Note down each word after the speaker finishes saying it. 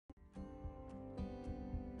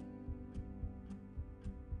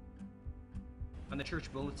On the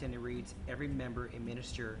church bulletin, it reads, every member a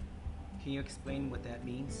minister. Can you explain what that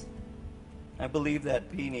means? I believe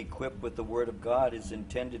that being equipped with the Word of God is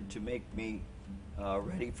intended to make me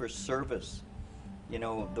ready for service. You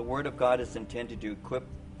know, the Word of God is intended to equip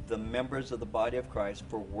the members of the body of Christ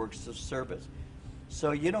for works of service.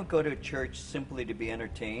 So you don't go to church simply to be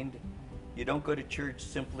entertained. You don't go to church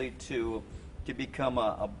simply to become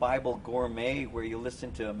a Bible gourmet where you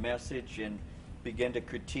listen to a message and begin to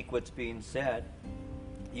critique what's being said.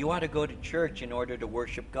 You ought to go to church in order to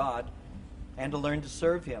worship God and to learn to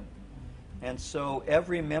serve Him. And so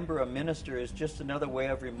every member, a minister, is just another way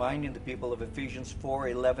of reminding the people of Ephesians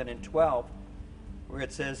 4:11 and 12, where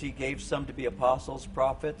it says He gave some to be apostles,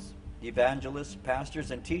 prophets, evangelists, pastors,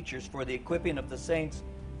 and teachers for the equipping of the saints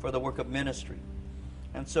for the work of ministry.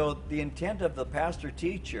 And so the intent of the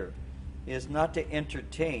pastor-teacher is not to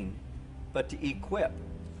entertain, but to equip.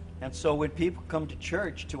 And so when people come to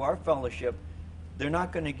church, to our fellowship, they're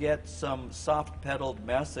not going to get some soft-pedaled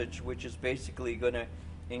message, which is basically going to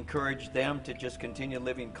encourage them to just continue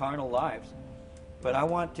living carnal lives. But I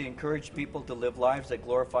want to encourage people to live lives that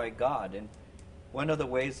glorify God. And one of the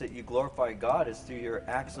ways that you glorify God is through your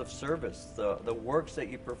acts of service, the works that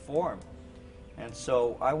you perform. And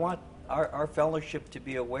so I want our fellowship to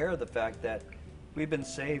be aware of the fact that we've been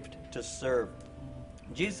saved to serve.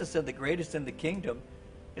 Jesus said the greatest in the kingdom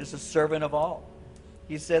is a servant of all.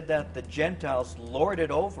 He said that the Gentiles lord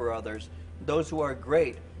it over others, those who are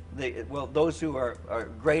great. Those who are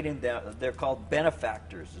great in them, they're called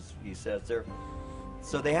benefactors, as he says.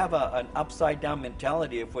 So they have an upside-down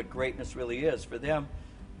mentality of what greatness really is. For them,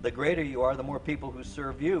 the greater you are, the more people who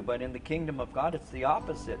serve you. But in the kingdom of God, it's the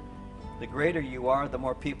opposite. The greater you are, the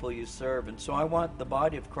more people you serve. And so I want the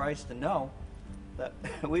body of Christ to know that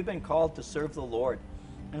we've been called to serve the Lord.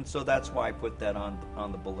 And so that's why I put that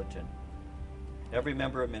on the bulletin. Every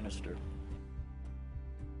member a minister.